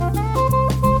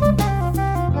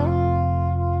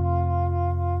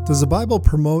Does the Bible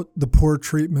promote the poor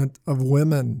treatment of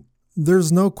women?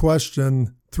 There's no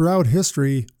question, throughout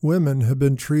history, women have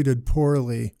been treated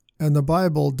poorly, and the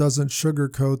Bible doesn't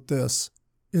sugarcoat this.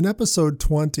 In episode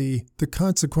 20, The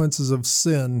Consequences of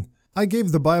Sin, I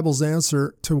gave the Bible's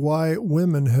answer to why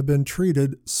women have been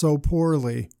treated so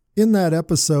poorly. In that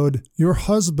episode, your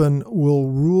husband will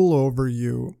rule over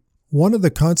you. One of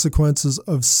the consequences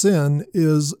of sin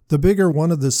is the bigger one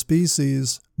of the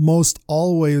species, most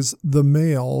always the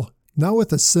male, now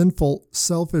with a sinful,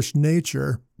 selfish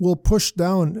nature, will push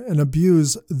down and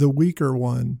abuse the weaker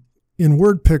one. In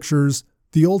word pictures,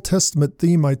 the Old Testament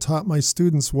theme I taught my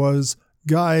students was,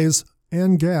 guys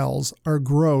and gals are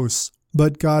gross,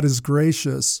 but God is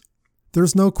gracious.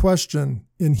 There's no question,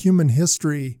 in human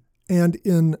history and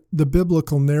in the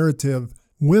biblical narrative,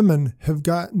 women have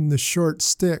gotten the short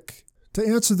stick. To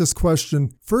answer this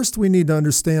question, first we need to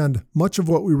understand much of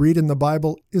what we read in the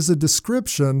Bible is a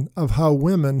description of how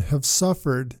women have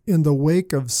suffered in the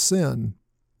wake of sin.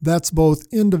 That's both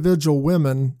individual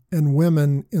women and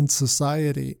women in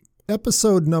society.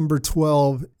 Episode number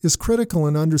 12 is critical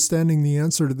in understanding the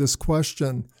answer to this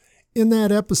question. In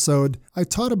that episode, I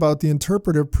taught about the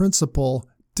interpretive principle,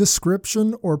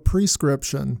 description or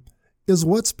prescription. Is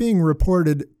what's being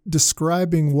reported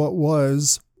describing what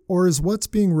was, or is what's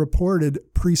being reported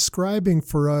prescribing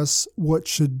for us what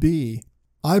should be?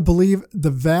 I believe the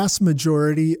vast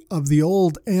majority of the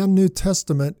Old and New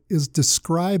Testament is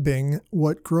describing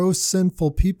what gross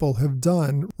sinful people have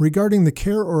done regarding the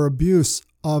care or abuse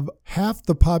of half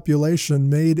the population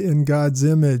made in God's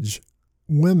image,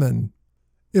 women.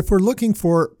 If we're looking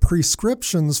for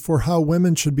prescriptions for how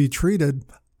women should be treated,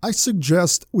 I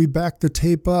suggest we back the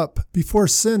tape up before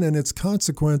sin and its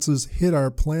consequences hit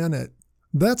our planet.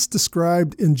 That's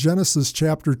described in Genesis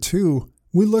chapter 2.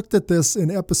 We looked at this in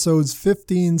episodes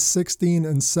 15, 16,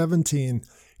 and 17.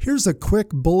 Here's a quick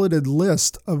bulleted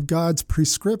list of God's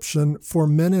prescription for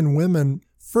men and women.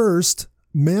 First,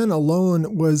 man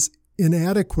alone was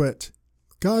inadequate.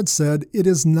 God said, "It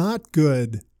is not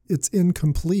good. It's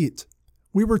incomplete."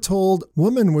 We were told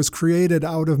woman was created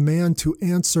out of man to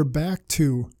answer back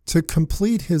to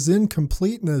complete his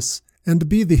incompleteness, and to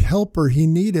be the helper he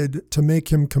needed to make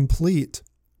him complete.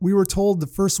 We were told the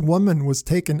first woman was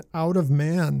taken out of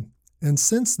man, and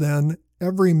since then,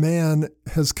 every man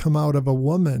has come out of a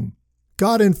woman.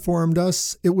 God informed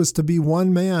us it was to be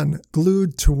one man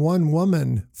glued to one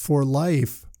woman for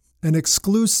life, an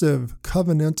exclusive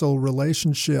covenantal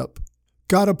relationship.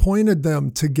 God appointed them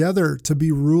together to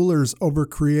be rulers over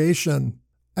creation.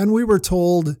 And we were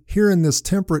told here in this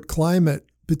temperate climate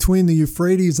between the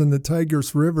Euphrates and the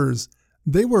Tigris rivers,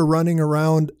 they were running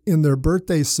around in their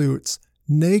birthday suits,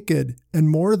 naked, and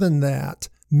more than that,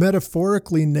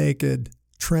 metaphorically naked,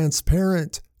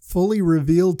 transparent, fully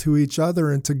revealed to each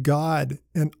other and to God,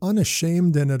 and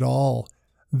unashamed in it all.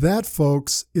 That,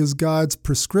 folks, is God's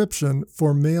prescription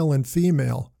for male and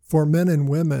female, for men and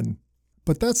women.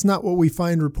 But that's not what we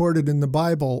find reported in the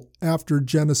Bible after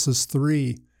Genesis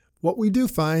 3. What we do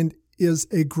find is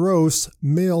a gross,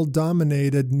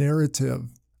 male-dominated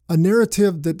narrative. A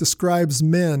narrative that describes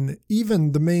men,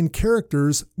 even the main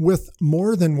characters, with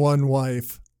more than one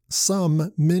wife,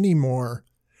 some many more.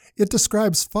 It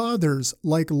describes fathers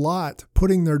like Lot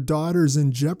putting their daughters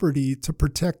in jeopardy to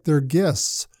protect their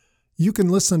guests. You can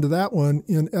listen to that one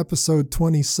in episode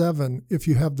 27 if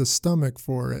you have the stomach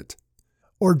for it.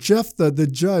 Or Jephthah the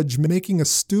judge making a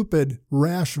stupid,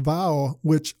 rash vow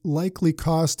which likely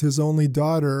cost his only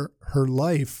daughter her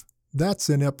life. That's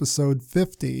in episode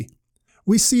 50.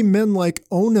 We see men like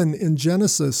Onan in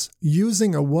Genesis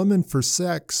using a woman for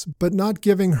sex, but not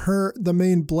giving her the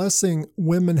main blessing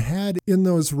women had in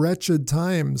those wretched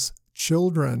times,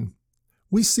 children.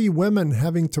 We see women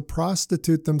having to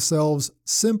prostitute themselves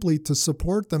simply to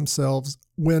support themselves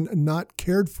when not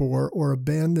cared for or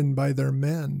abandoned by their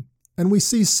men. And we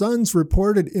see sons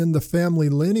reported in the family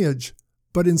lineage,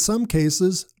 but in some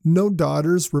cases, no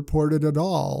daughters reported at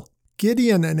all.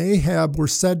 Gideon and Ahab were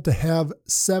said to have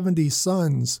 70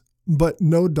 sons, but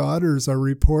no daughters are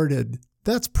reported.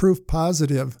 That's proof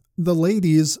positive. The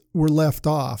ladies were left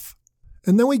off.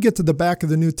 And then we get to the back of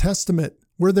the New Testament,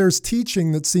 where there's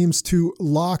teaching that seems to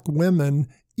lock women,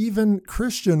 even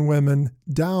Christian women,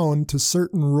 down to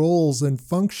certain roles and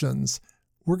functions.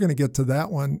 We're going to get to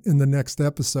that one in the next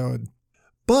episode.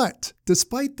 But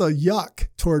despite the yuck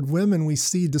toward women we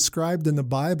see described in the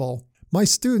Bible, my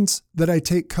students that I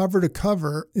take cover to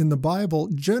cover in the Bible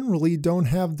generally don't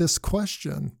have this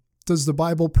question. Does the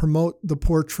Bible promote the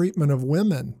poor treatment of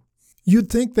women? You'd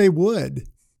think they would,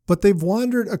 but they've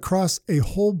wandered across a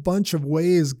whole bunch of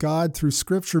ways God through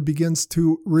Scripture begins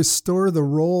to restore the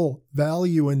role,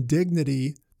 value, and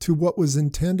dignity to what was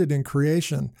intended in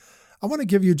creation. I want to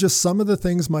give you just some of the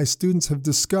things my students have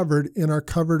discovered in our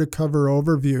cover-to-cover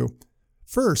overview.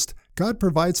 First, God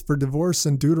provides for divorce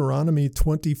in Deuteronomy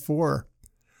 24.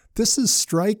 This is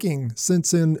striking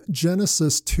since in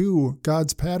Genesis 2,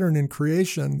 God's pattern in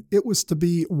creation, it was to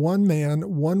be one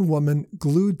man, one woman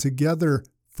glued together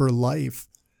for life.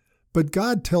 But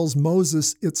God tells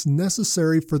Moses it's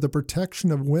necessary for the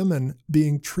protection of women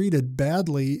being treated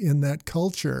badly in that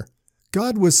culture.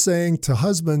 God was saying to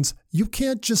husbands, you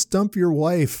can't just dump your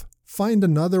wife, find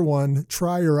another one,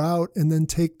 try her out, and then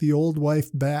take the old wife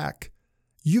back.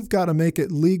 You've got to make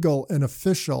it legal and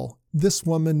official. This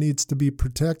woman needs to be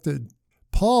protected.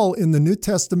 Paul in the New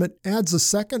Testament adds a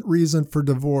second reason for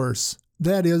divorce.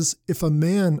 That is, if a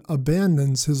man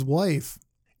abandons his wife.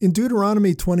 In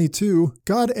Deuteronomy 22,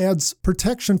 God adds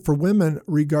protection for women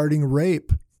regarding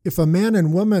rape. If a man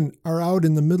and woman are out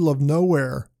in the middle of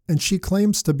nowhere and she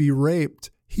claims to be raped,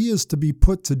 he is to be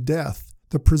put to death.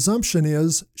 The presumption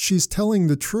is she's telling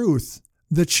the truth,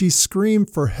 that she screamed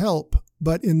for help,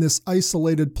 but in this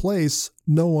isolated place,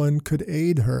 no one could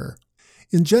aid her.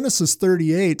 In Genesis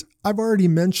 38, I've already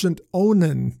mentioned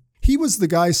Onan. He was the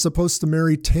guy supposed to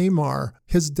marry Tamar,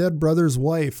 his dead brother's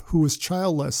wife, who was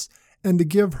childless, and to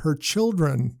give her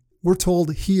children. We're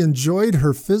told he enjoyed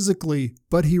her physically,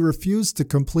 but he refused to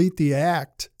complete the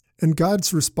act. And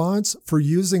God's response for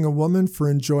using a woman for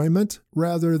enjoyment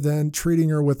rather than treating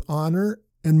her with honor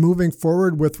and moving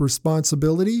forward with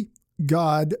responsibility,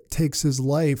 God takes his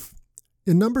life.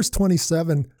 In Numbers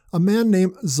 27, a man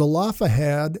named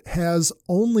Zelophehad has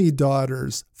only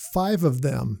daughters, 5 of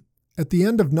them. At the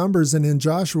end of Numbers and in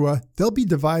Joshua, they'll be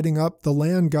dividing up the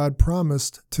land God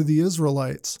promised to the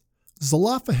Israelites.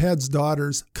 Zelophehad's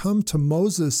daughters come to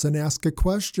Moses and ask a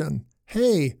question.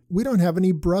 Hey, we don't have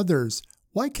any brothers.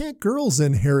 Why can't girls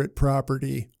inherit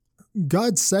property?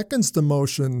 God seconds the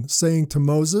motion, saying to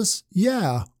Moses,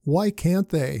 yeah, why can't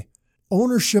they?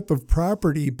 Ownership of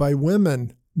property by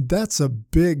women, that's a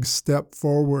big step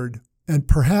forward, and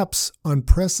perhaps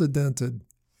unprecedented.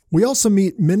 We also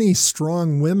meet many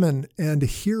strong women and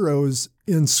heroes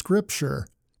in Scripture.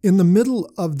 In the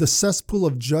middle of the cesspool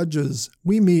of judges,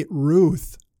 we meet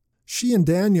Ruth. She and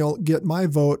Daniel get my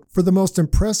vote for the most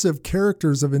impressive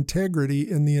characters of integrity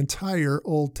in the entire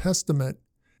Old Testament.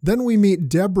 Then we meet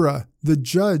Deborah, the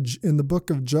judge in the book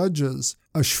of Judges,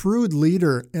 a shrewd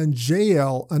leader, and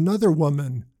Jael, another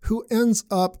woman, who ends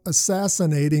up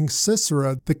assassinating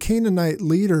Sisera, the Canaanite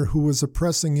leader who was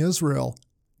oppressing Israel.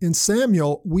 In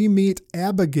Samuel, we meet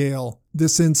Abigail.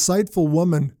 This insightful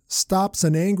woman stops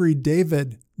an angry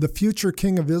David, the future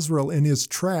king of Israel, in his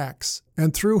tracks,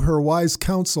 and through her wise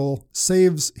counsel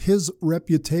saves his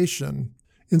reputation.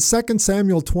 In 2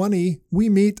 Samuel 20, we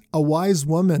meet a wise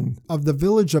woman of the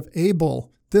village of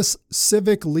Abel. This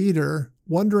civic leader,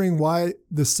 wondering why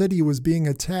the city was being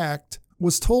attacked,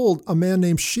 was told a man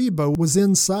named Sheba was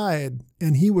inside,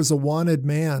 and he was a wanted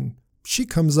man. She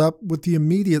comes up with the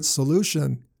immediate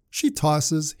solution. She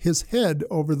tosses his head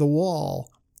over the wall.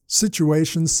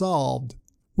 Situation solved.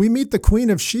 We meet the Queen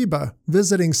of Sheba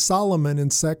visiting Solomon in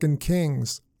 2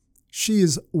 Kings.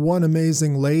 She's one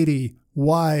amazing lady,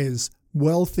 wise,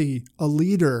 wealthy, a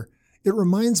leader. It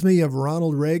reminds me of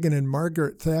Ronald Reagan and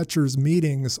Margaret Thatcher's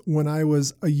meetings when I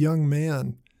was a young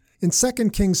man. In 2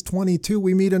 Kings 22,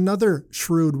 we meet another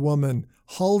shrewd woman,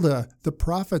 Huldah, the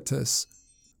prophetess.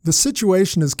 The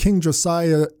situation is King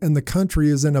Josiah and the country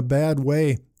is in a bad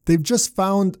way. They've just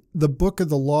found the book of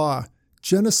the law,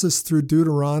 Genesis through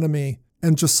Deuteronomy,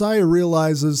 and Josiah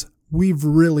realizes we've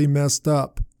really messed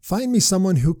up. Find me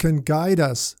someone who can guide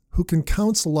us, who can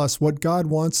counsel us what God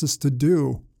wants us to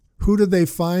do. Who do they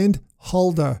find?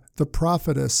 Huldah, the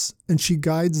prophetess, and she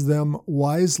guides them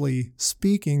wisely,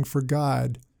 speaking for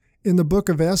God. In the book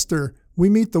of Esther, we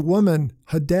meet the woman,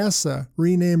 Hadassah,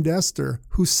 renamed Esther,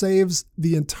 who saves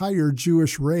the entire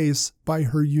Jewish race by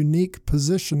her unique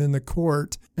position in the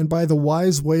court and by the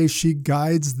wise way she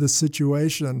guides the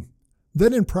situation.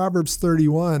 Then in Proverbs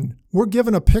 31, we're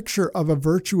given a picture of a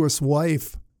virtuous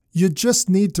wife. You just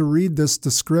need to read this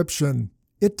description.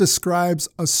 It describes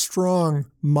a strong,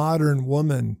 modern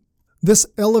woman. This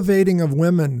elevating of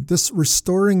women, this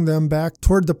restoring them back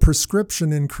toward the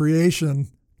prescription in creation,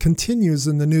 continues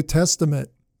in the New Testament.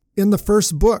 In the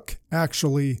first book,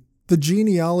 actually, the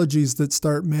genealogies that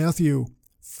start Matthew,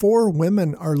 4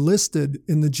 women are listed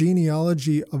in the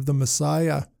genealogy of the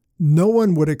Messiah. No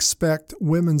one would expect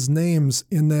women's names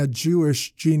in that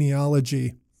Jewish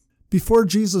genealogy. Before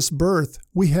Jesus' birth,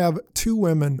 we have 2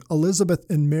 women, Elizabeth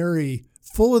and Mary,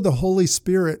 full of the Holy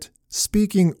Spirit,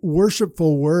 speaking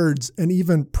worshipful words and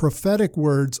even prophetic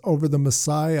words over the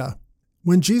Messiah.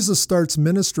 When Jesus starts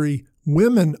ministry,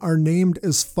 Women are named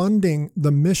as funding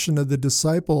the mission of the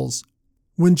disciples.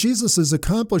 When Jesus is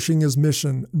accomplishing his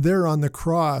mission there on the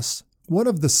cross, one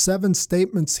of the 7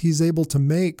 statements he's able to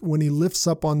make when he lifts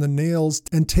up on the nails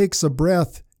and takes a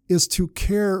breath is to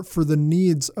care for the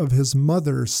needs of his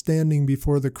mother standing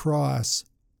before the cross.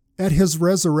 At his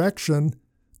resurrection,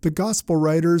 the gospel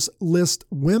writers list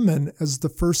women as the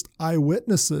first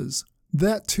eyewitnesses.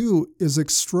 That too is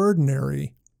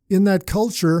extraordinary. In that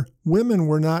culture, women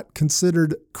were not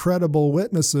considered credible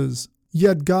witnesses,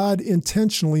 yet God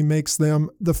intentionally makes them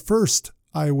the first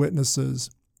eyewitnesses.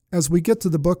 As we get to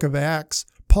the book of Acts,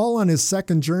 Paul on his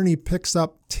second journey picks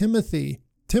up Timothy.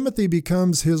 Timothy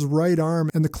becomes his right arm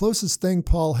and the closest thing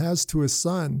Paul has to his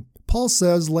son. Paul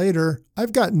says later,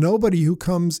 "I've got nobody who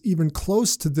comes even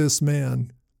close to this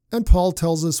man." And Paul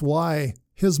tells us why.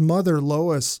 His mother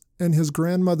Lois and his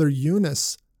grandmother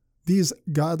Eunice, these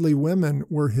godly women,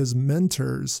 were his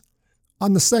mentors.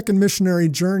 On the second missionary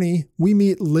journey, we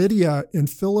meet Lydia in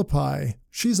Philippi.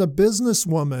 She's a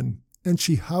businesswoman, and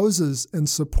she houses and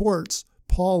supports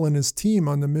Paul and his team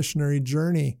on the missionary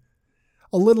journey.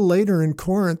 A little later in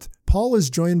Corinth, Paul is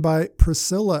joined by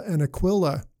Priscilla and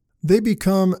Aquila. They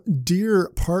become dear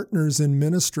partners in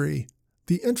ministry.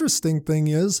 The interesting thing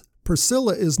is,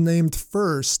 Priscilla is named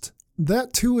first.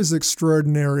 That too is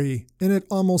extraordinary, and it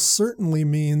almost certainly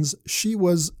means she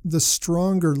was the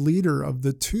stronger leader of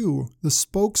the two, the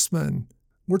spokesman.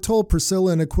 We're told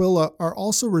Priscilla and Aquila are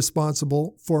also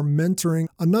responsible for mentoring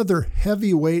another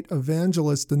heavyweight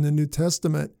evangelist in the New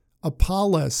Testament,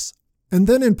 Apollos. And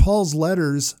then in Paul's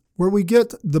letters, where we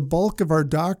get the bulk of our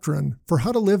doctrine for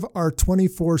how to live our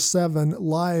 24/7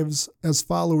 lives as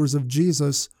followers of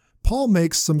Jesus, Paul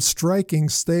makes some striking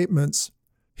statements.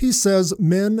 He says,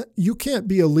 "Men, you can't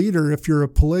be a leader if you're a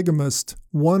polygamist,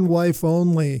 one wife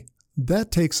only."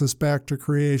 That takes us back to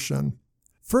creation.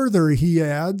 Further, he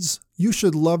adds, "You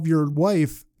should love your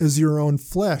wife as your own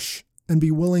flesh and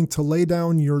be willing to lay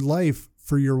down your life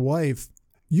for your wife.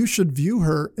 You should view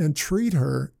her and treat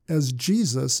her as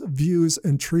Jesus views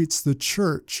and treats the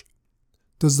church."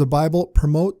 Does the Bible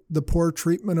promote the poor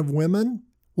treatment of women?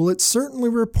 Well, it certainly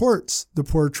reports the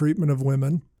poor treatment of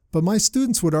women, but my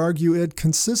students would argue it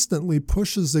consistently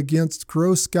pushes against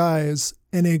gross guys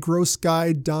in a gross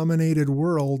guy-dominated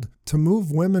world to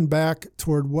move women back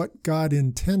toward what God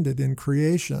intended in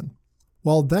creation.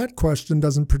 While that question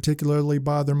doesn't particularly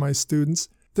bother my students,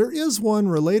 there is one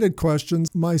related question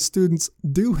my students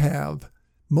do have.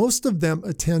 Most of them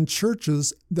attend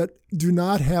churches that do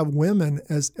not have women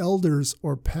as elders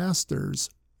or pastors.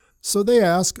 So they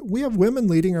ask, we have women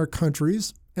leading our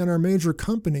countries and our major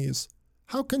companies.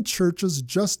 How can churches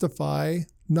justify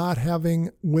not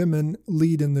having women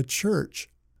lead in the church?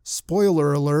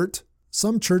 Spoiler alert,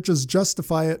 some churches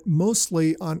justify it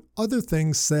mostly on other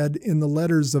things said in the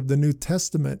letters of the New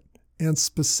Testament, and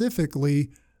specifically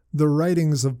the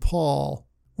writings of Paul.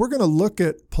 We're going to look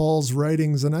at Paul's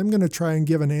writings, and I'm going to try and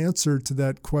give an answer to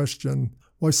that question.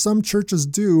 Why some churches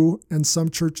do and some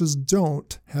churches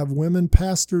don't have women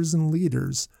pastors and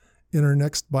leaders in our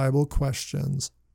next Bible Questions.